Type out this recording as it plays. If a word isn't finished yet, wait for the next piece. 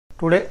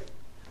Today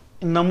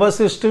in number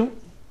system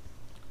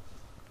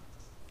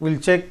we'll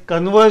check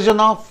conversion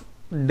of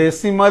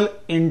decimal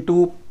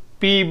into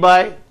P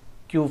by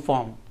Q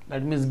form.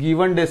 That means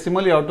given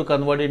decimal you have to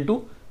convert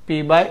into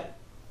P by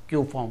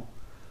Q form.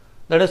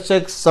 Let us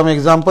check some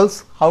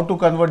examples how to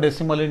convert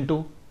decimal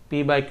into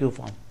P by Q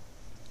form.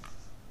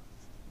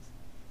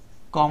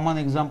 Common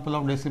example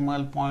of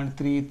decimal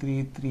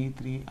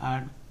 0.3333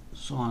 and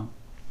so on.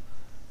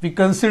 We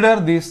consider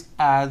this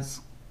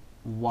as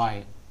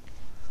Y.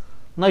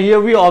 Now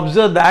here we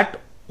observe that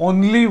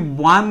only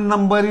one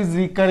number is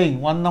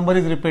recurring, one number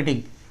is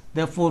repeating.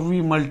 Therefore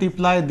we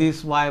multiply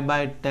this Y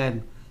by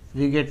 10.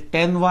 We get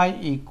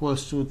 10Y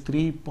equals to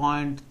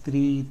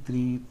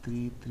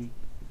 3.3333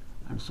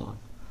 and so on.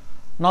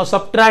 Now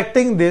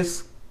subtracting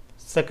this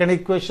second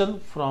equation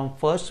from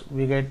first,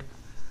 we get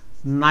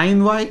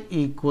 9Y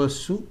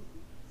equals to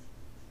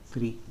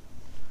 3.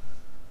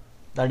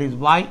 That is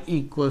Y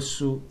equals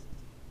to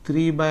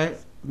 3 by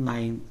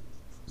 9.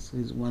 So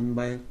is 1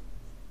 by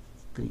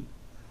 3.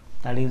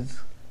 That is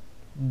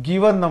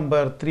given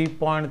number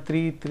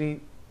 3.33,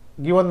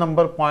 given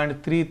number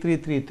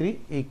 0.3333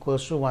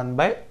 equals to 1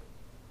 by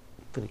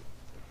 3.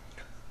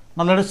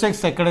 Now let us check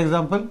second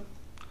example.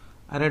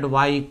 I read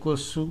Y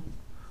equals to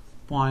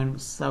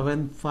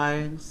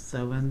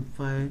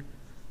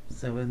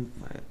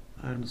 0.757575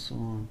 and so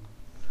on.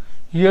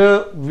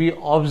 Here we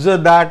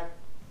observe that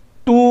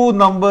two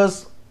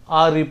numbers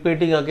are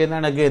repeating again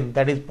and again,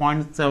 that is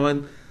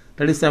 0.7,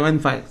 that is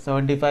 75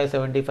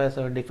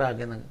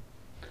 again.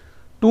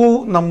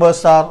 Two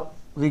numbers are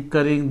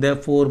recurring,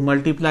 therefore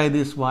multiply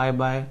this Y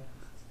by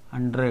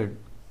 100.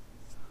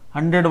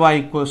 100Y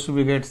equals to,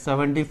 we get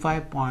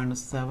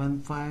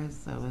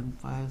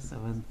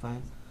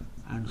 75.757575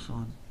 and so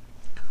on.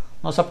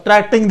 Now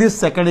subtracting this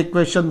second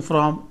equation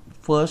from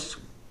first,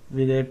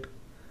 we get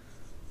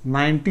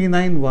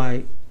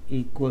 99Y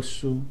equals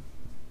to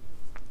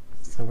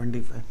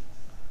 75.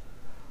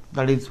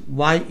 That is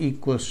Y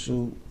equals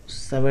to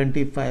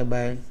 75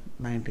 by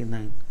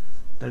 99.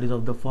 That is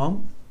of the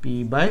form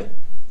P by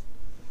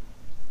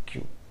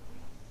Q.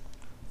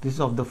 This is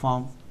of the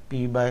form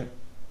P by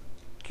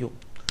Q.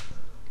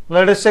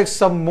 Let us check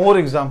some more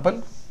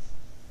example.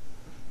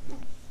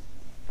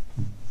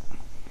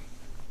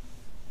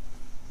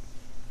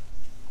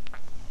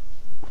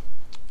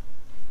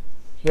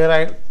 Here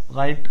I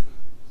write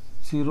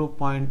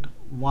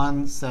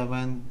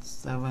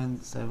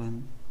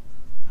 0.1777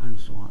 and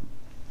so on.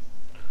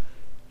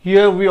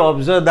 Here we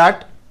observe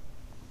that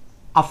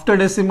after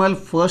decimal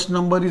first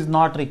number is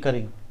not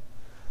recurring,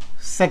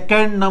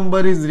 second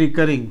number is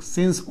recurring.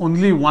 Since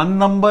only one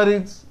number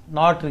is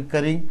not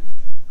recurring,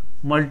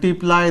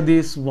 multiply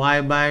this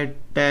Y by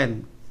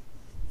 10.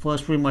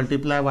 First we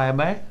multiply Y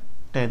by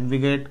 10, we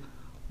get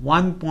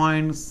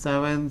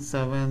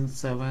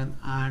 1.777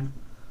 and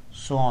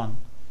so on.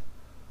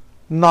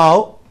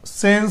 Now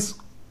since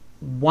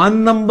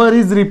one number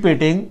is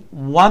repeating,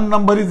 one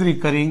number is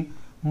recurring,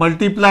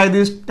 multiply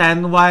this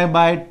 10Y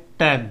by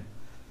 10.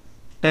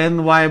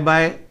 10Y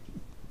by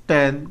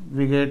 10,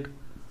 we get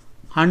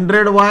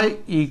 100Y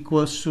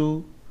equals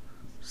to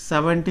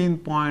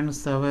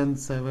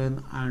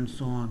 17.77 and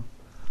so on.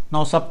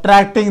 Now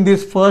subtracting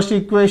this first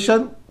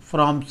equation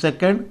from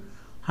second,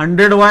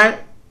 100Y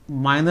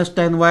minus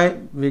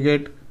 10Y, we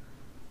get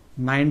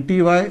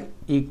 90Y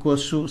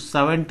equals to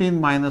 17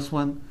 minus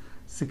 1,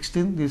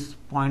 16. This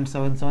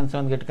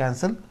 0.777 get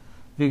cancelled.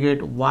 We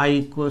get Y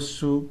equals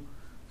to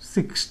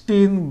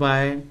 16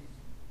 by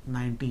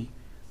 90.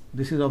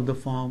 This is of the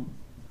form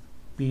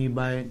P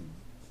by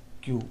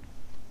Q.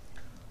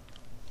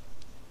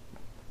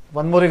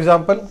 One more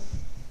example.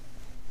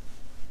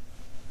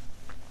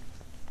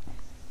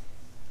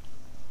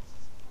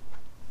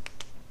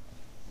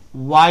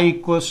 Y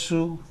equals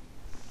to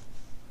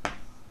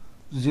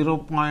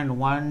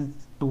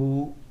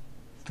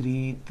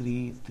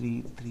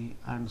 0.123333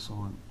 and so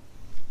on.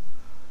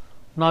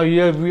 Now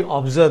here we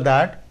observe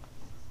that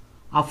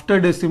after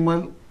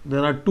decimal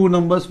there are two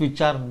numbers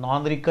which are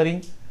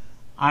non-recurring,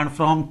 and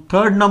from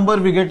third number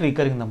we get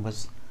recurring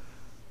numbers.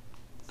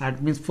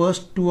 That means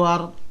first two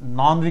are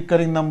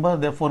non-recurring number,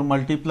 therefore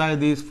multiply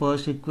this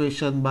first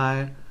equation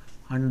by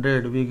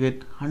 100. We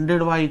get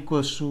 100Y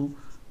equals to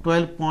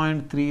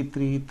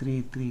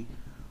 12.3333.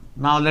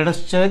 Now let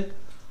us check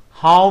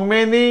how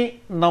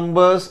many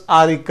numbers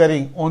are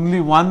recurring.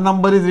 Only one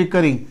number is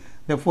recurring,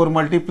 therefore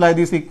multiply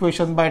this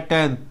equation by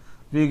 10.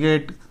 We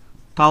get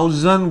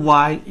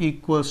 1000Y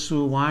equals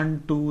to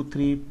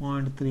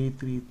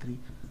 123.333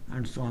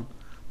 and so on.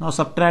 Now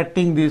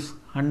subtracting this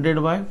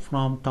 100Y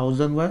from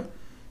 1000Y,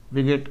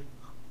 we get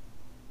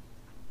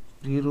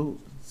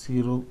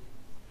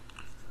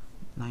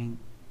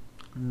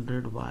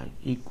 00900Y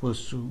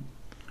equals to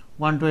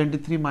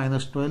 123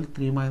 minus 12,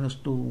 3 minus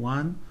 2,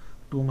 1,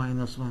 2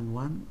 minus 1,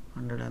 1,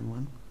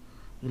 101,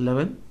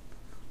 11.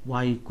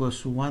 Y equals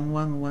to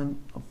 111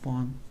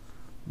 upon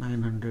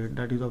 900.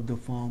 That is of the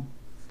form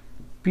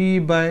P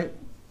by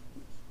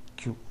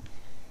Q.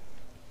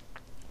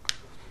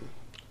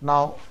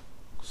 Now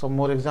some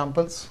more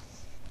examples.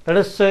 Let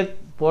us check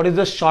What is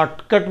the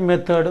shortcut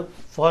method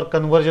for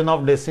conversion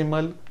of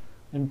decimal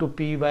into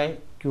P by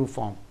Q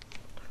form?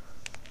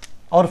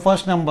 Our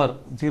first number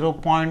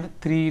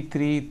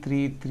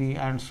 0.3333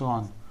 and so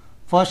on.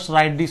 First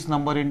write this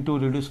number into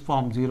reduced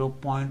form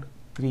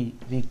 0.3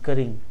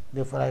 recurring.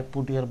 Therefore, I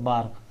put here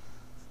bar.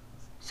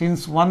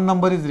 Since one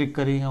number is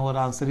recurring, our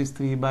answer is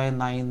 3 by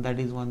 9, that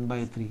is 1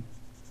 by 3.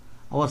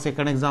 Our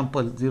second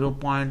example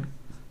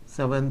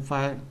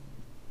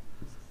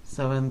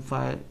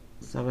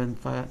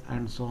 0.757575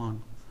 and so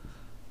on.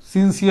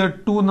 Since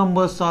here two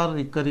numbers are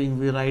recurring,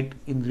 we write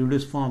in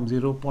reduced form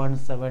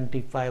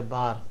 0.75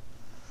 bar.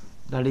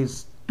 That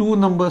is two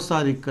numbers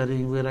are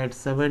recurring, we write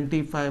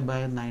 75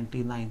 by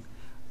 99.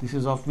 This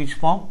is of which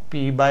form?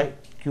 P by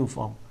Q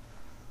form.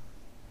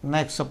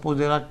 Next, suppose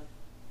there are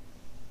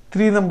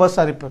three numbers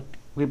are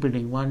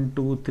repeating 1,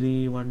 2,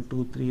 3, 1,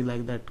 2, 3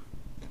 like that.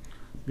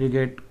 We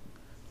get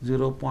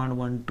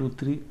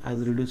 0.123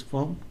 as reduced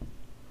form.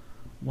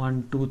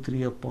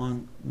 123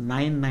 upon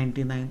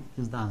 999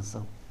 is the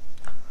answer.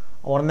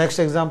 Our next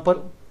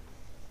example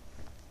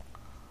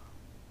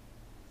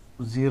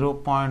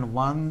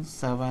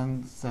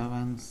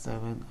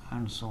 0.1777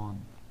 and so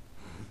on.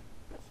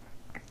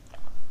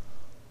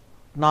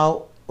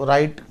 Now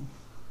write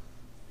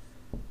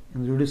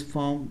in reduced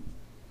form,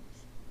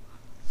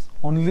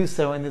 only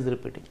 7 is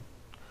repeating.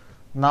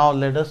 Now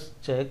let us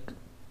check,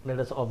 let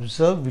us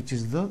observe which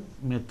is the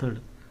method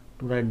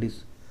to write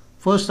this.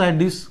 First write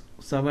this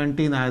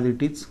 17 as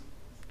it is.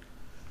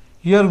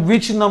 Here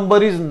which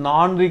number is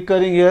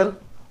non-recurring? Here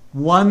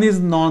 1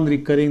 is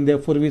non-recurring,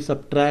 therefore we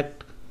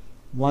subtract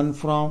 1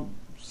 from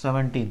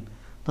 17.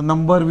 The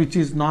number which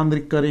is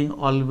non-recurring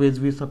always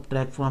we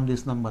subtract from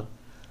this number.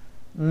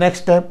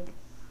 Next step,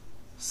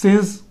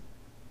 since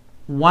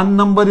one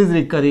number is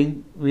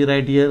recurring, we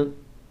write here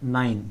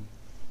 9.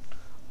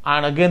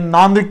 And again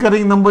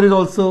non-recurring number is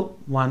also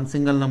one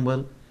single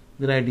number,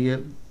 we write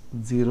here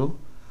 0.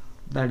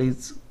 That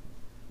is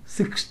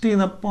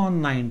 16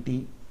 upon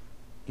 90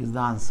 is the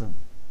answer.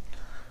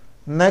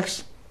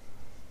 Next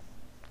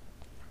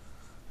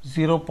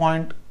 0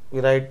 point, we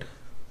write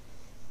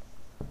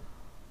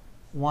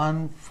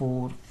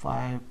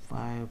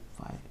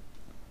 14555.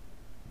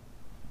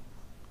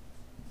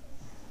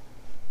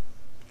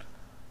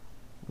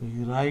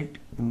 We write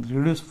in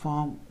reduced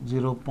form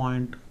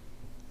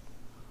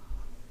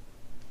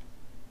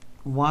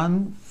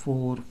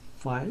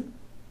 0.145.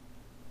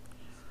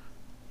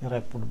 Here I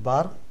put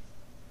bar.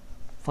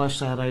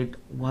 First I write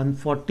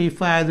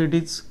 145 as it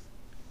is.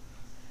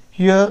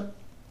 Here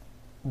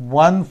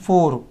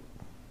 14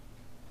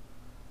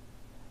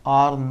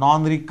 are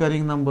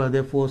non-recurring number,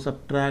 therefore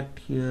subtract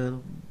here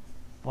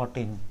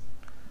 14.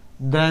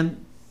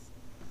 Then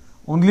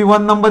only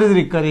one number is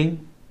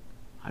recurring,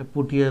 I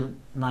put here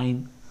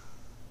 9.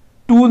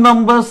 Two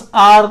numbers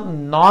are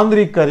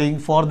non-recurring,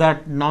 for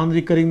that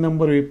non-recurring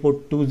number we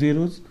put 2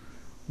 zeros.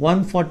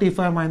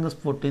 145 minus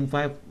 14,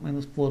 5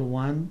 minus 4,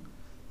 1,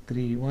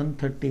 3,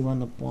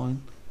 131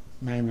 upon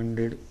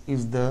 900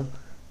 is the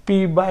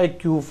P by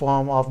Q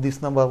form of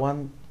this number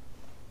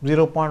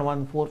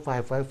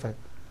 0.14555.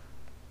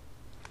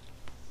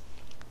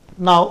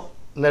 Now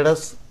let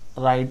us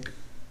write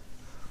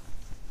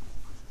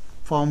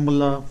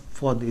formula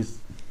for this.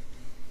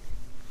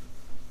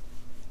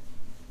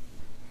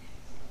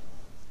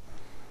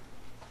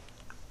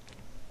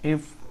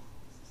 If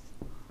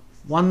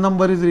one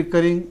number is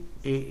recurring,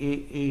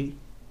 A,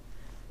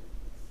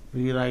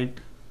 we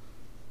write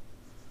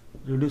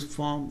reduced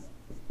form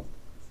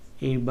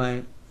A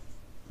by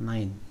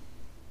 9.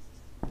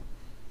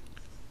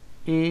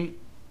 A,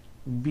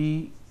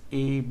 B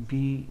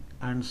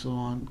and so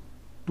on.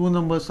 Two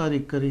numbers are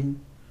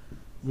recurring,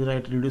 we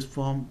write reduced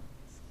form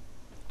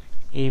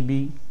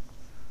AB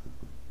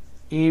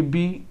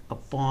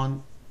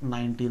upon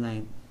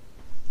 99.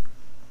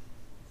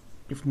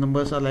 If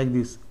numbers are like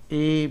this,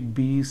 A,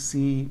 B,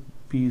 C,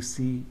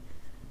 BC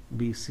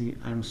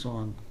and so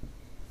on.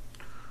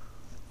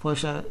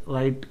 First I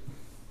write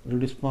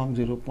reduced form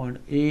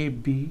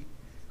 0.AB,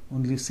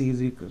 only C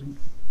is recurring.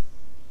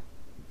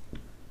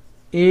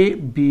 A,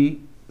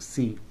 B,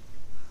 C.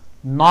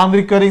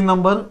 Non-recurring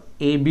number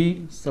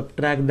AB,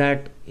 subtract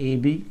that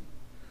AB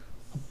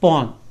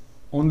upon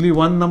only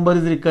one number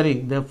is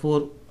recurring,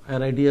 therefore I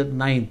write here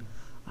 9.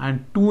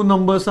 And two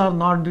numbers are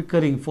not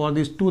recurring, for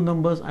these two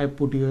numbers I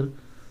put here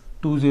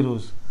 2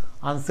 zeros.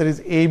 Answer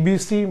is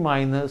ABC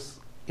minus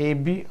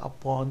AB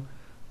upon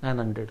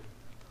 900.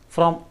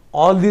 From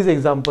all these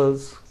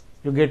examples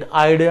you get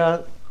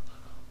idea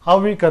how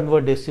we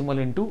convert decimal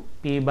into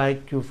P by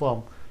Q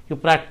form. You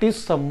practice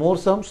some more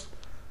sums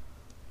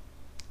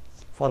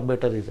for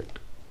better result.